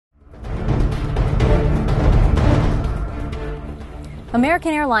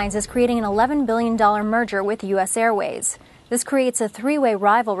American Airlines is creating an $11 billion merger with US Airways. This creates a three-way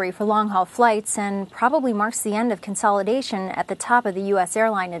rivalry for long-haul flights and probably marks the end of consolidation at the top of the U.S.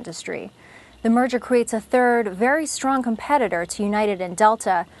 airline industry. The merger creates a third, very strong competitor to United and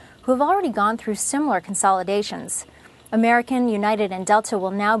Delta, who have already gone through similar consolidations. American, United, and Delta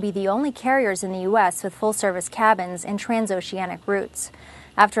will now be the only carriers in the U.S. with full-service cabins and transoceanic routes.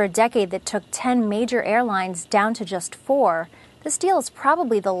 After a decade that took 10 major airlines down to just 4, this deal is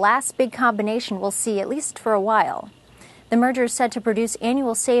probably the last big combination we'll see, at least for a while. The merger is said to produce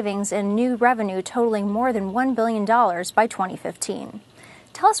annual savings and new revenue totaling more than $1 billion by 2015.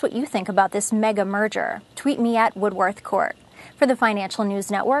 Tell us what you think about this mega merger. Tweet me at Woodworth Court. For the Financial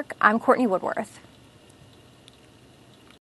News Network, I'm Courtney Woodworth.